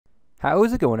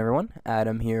How's it going, everyone?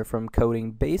 Adam here from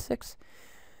Coding Basics.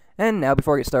 And now,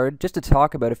 before I get started, just to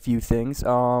talk about a few things.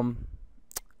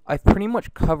 I've pretty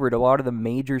much covered a lot of the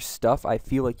major stuff I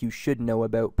feel like you should know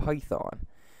about Python.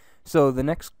 So the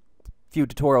next few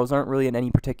tutorials aren't really in any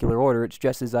particular order. It's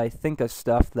just as I think of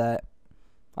stuff that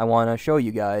I want to show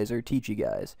you guys or teach you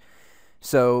guys.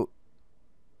 So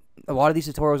a lot of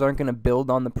these tutorials aren't going to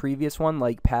build on the previous one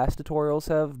like past tutorials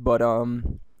have, but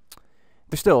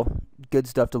there's still good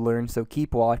stuff to learn, so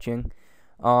keep watching.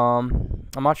 I'm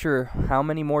not sure how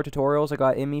many more tutorials I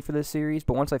got in me for this series,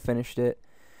 but once I finished it,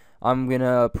 I'm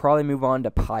gonna probably move on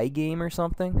to Pygame or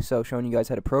something, so showing you guys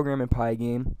how to program in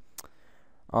Pygame.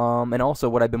 And also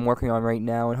what I've been working on right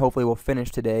now, and hopefully we'll finish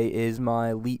today, is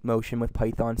my Leap Motion with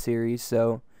Python series.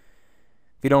 So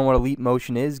if you don't know what a leap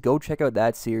motion is, go check out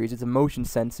that series. It's a motion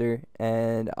sensor,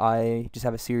 and I just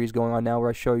have a series going on now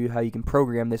where I show you how you can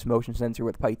program this motion sensor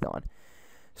with Python.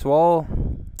 So a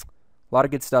lot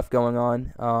of good stuff going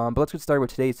on, but let's get started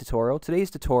with today's tutorial.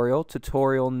 Today's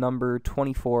tutorial number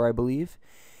 24, I believe,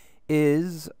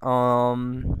 is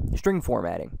string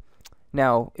formatting.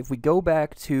 Now, if we go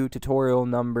back to tutorial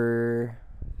number,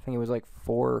 I think it was like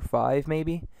 4 or 5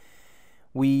 maybe,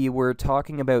 we were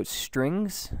talking about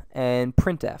strings and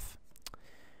printf.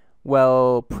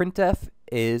 Well, printf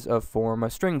is a form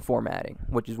of string formatting,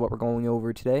 which is what we're going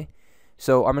over today.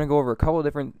 So I'm going to go over a couple of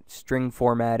different string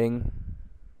formatting,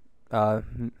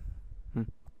 couple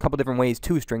different ways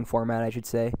to string format, I should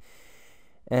say.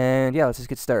 And yeah, let's just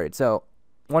get started. So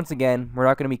once again, we're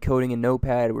not going to be coding in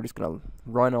Notepad. We're just going to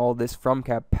run all this from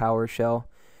PowerShell.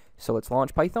 So let's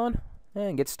launch Python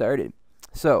and get started.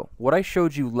 So what I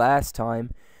showed you last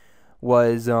time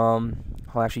was, I'll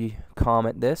actually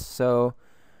comment this. So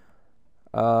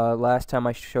last time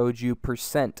I showed you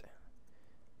percent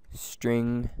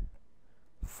string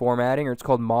formatting, or it's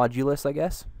called modulus, I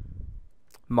guess.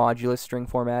 Modulus string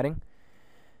formatting.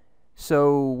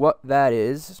 So what that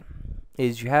is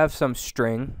you have some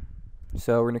string.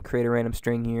 So we're going to create a random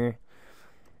string here.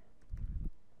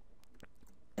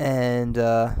 And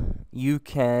you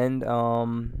can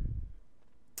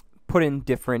put in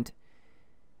different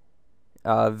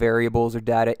variables or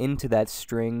data into that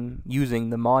string using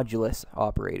the modulus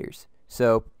operators.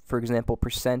 So for example,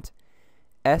 percent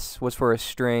 %s was for a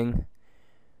string,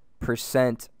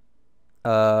 percent d,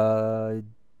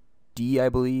 I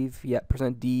believe. Yeah,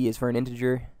 percent d is for an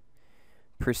integer.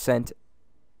 Percent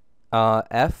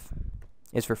f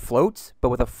is for floats, but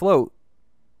with a float,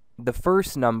 the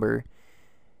first number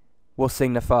will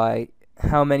signify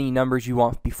how many numbers you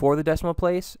want before the decimal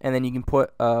place, and then you can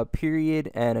put a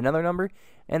period and another number,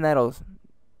 and that'll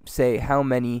say how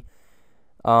many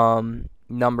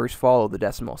numbers follow the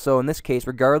decimal. So in this case,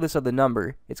 regardless of the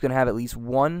number, it's going to have at least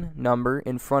one number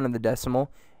in front of the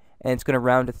decimal, and it's going to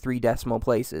round to 3 decimal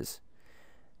places.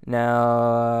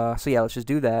 Now, so yeah, let's just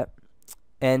do that.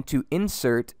 And to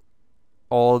insert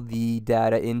all the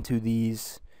data into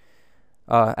these,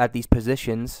 at these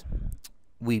positions,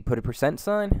 we put a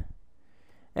 %sign,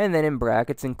 and then in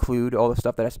brackets include all the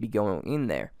stuff that has to be going in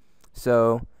there.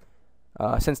 So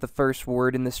since the first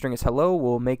word in the string is hello,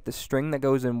 we'll make the string that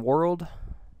goes in world,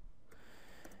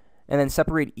 and then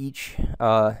separate each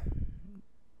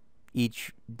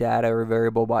data or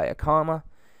variable by a comma.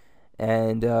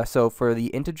 And so for the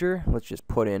integer, let's just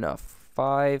put in a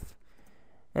 5,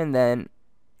 and then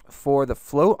for the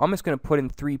float, I'm just going to put in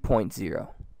 3.0.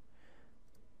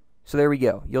 So there we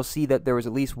go. You'll see that there was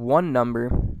at least one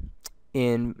number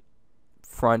in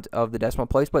front of the decimal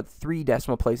place, but 3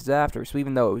 decimal places after. So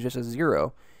even though it was just a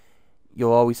 0,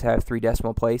 you'll always have 3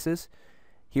 decimal places.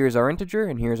 Here's our integer,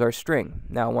 and here's our string.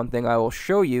 Now, one thing I will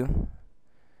show you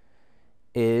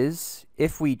is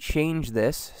if we change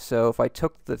this, so if I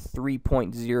took the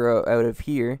 3.0 out of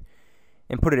here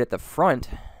and put it at the front,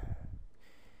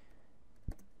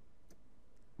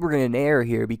 we're going to get an error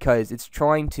here because it's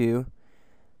trying to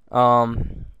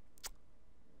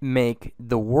make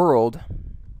the world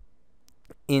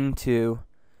into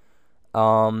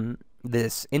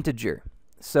this integer.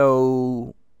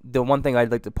 So the one thing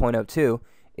I'd like to point out too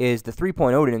is the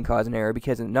 3.0 didn't cause an error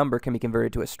because a number can be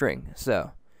converted to a string.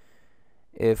 So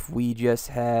if we just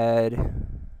had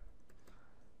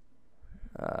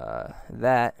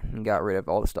that and got rid of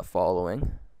all the stuff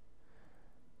following,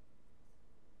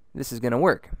 this is going to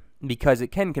work because it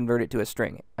can convert it to a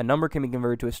string. A number can be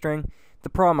converted to a string. The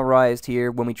problem arises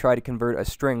here when we try to convert a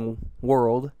string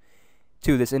world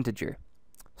to this integer.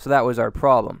 So that was our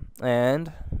problem.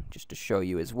 And just to show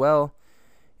you as well,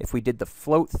 if we did the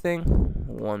float thing,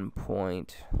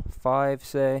 1.5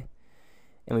 say,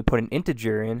 and we put an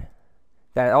integer in,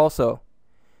 that also,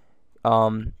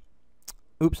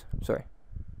 oops, sorry.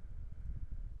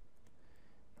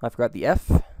 I forgot the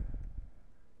F.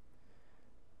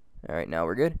 Alright, now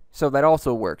we're good. So that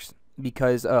also works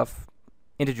because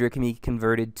integer can be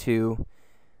converted to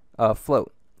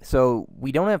float. So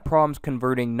we don't have problems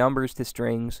converting numbers to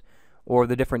strings or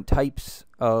the different types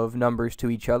of numbers to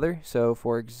each other. So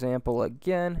for example,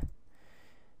 again,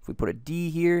 if we put a D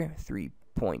here,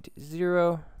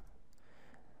 3.0,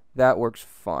 that works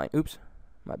fine. Oops,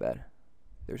 my bad.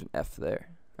 There's an F there.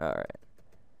 Alright.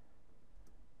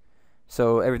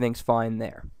 So everything's fine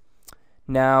there.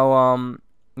 Now,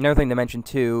 another thing to mention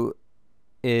too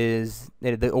is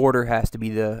that the order has to be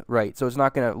the right. So it's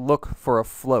not going to look for a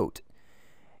float.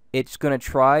 It's going to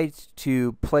try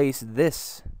to place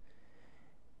this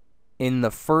in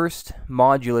the first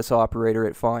modulus operator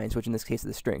it finds, which in this case is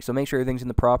the string. So make sure everything's in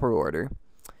the proper order.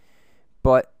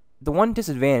 But the one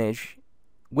disadvantage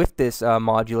with this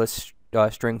modulus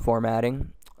string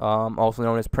formatting, also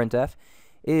known as printf,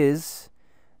 is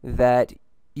that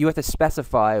you have to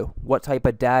specify what type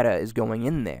of data is going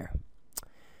in there.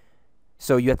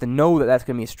 So you have to know that that's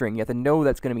going to be a string. You have to know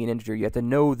that's going to be an integer. You have to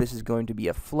know this is going to be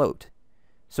a float.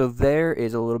 So there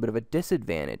is a little bit of a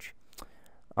disadvantage.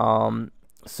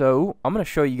 So I'm going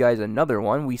to show you guys another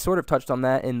one. We sort of touched on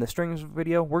that in the strings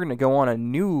video. We're going to go on a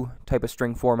new type of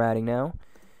string formatting now.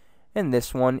 And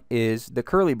this one is the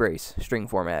curly brace string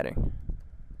formatting.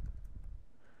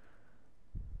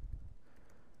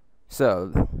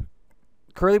 So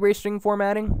curly brace string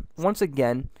formatting, once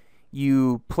again,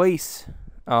 you place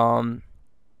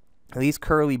these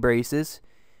curly braces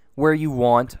where you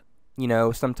want, you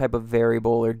know, some type of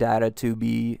variable or data to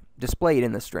be displayed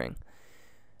in the string.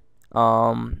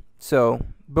 So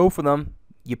both of them,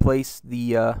 you place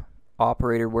the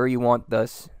operator where you want the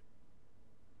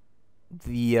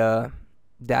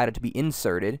data to be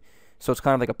inserted. So it's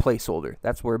kind of like a placeholder.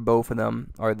 That's where both of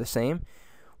them are the same.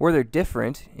 Where they're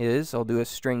different is, I'll do a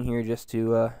string here just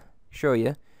to show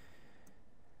you.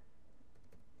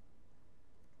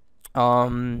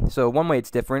 So one way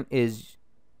it's different is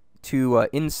to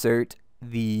insert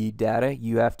the data,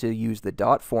 you have to use the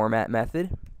dot format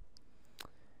method,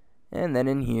 and then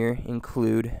in here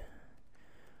include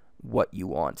what you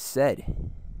want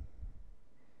said.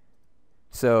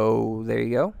 So there you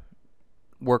go,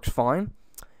 works fine.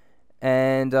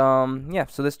 And yeah,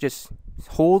 so this just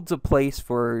holds a place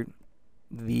for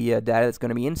the data that's going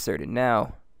to be inserted.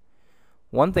 Now,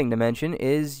 one thing to mention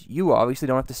is you obviously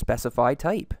don't have to specify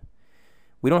type.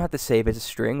 We don't have to say if it's a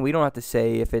string. We don't have to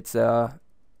say if it's a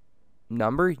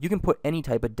number. You can put any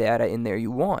type of data in there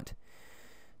you want.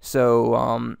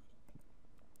 So,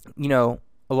 you know,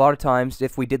 a lot of times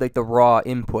if we did like the raw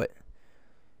input,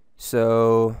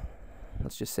 so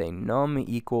let's just say num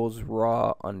equals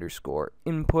raw underscore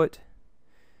input,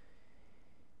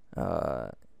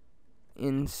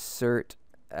 insert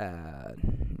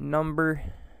number.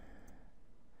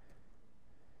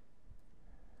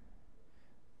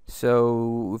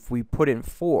 So if we put in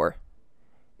 4,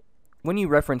 when you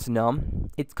reference num,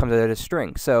 it comes out as a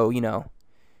string. So, you know,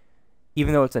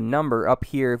 even though it's a number, up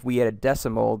here, if we had a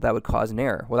decimal, that would cause an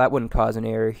error. Well, that wouldn't cause an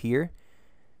error here.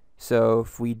 So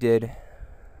if we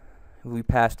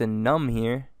passed in num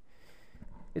here,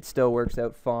 it still works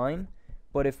out fine.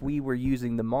 But if we were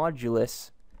using the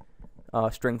modulus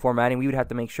string formatting, we would have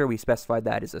to make sure we specified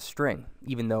that as a string,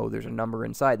 even though there's a number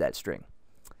inside that string.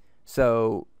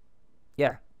 So,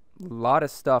 yeah, a lot of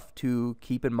stuff to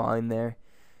keep in mind there.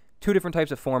 2 different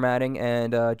types of formatting,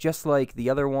 and just like the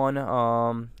other one,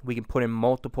 we can put in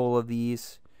multiple of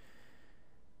these.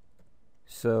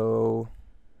 So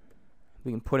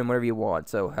we can put in whatever you want.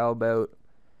 So how about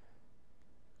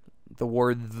the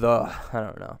word the? I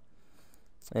don't know.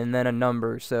 And then a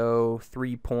number, so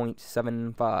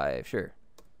 3.75, sure.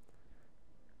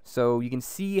 So you can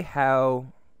see how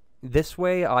this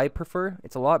way I prefer.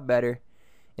 It's a lot better,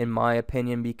 in my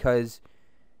opinion, because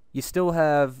you still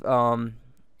have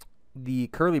the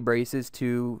curly braces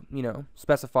to, you know,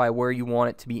 specify where you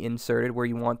want it to be inserted, where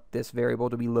you want this variable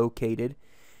to be located,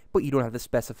 but you don't have to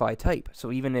specify type.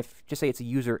 So even if, just say it's a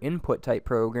user input type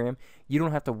program, you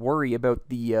don't have to worry about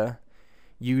the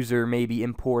user maybe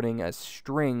importing a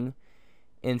string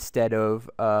instead of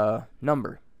a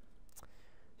number.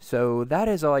 So that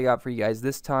is all I got for you guys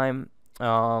this time.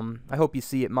 I hope you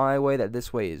see it my way, that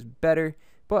this way is better.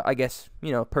 But I guess,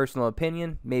 you know, personal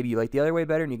opinion, maybe you like the other way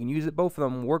better and you can use it. Both of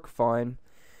them work fine.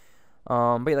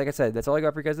 But yeah, like I said, that's all I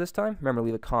got for you guys this time. Remember to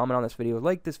leave a comment on this video,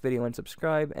 like this video, and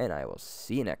subscribe, and I will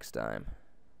see you next time.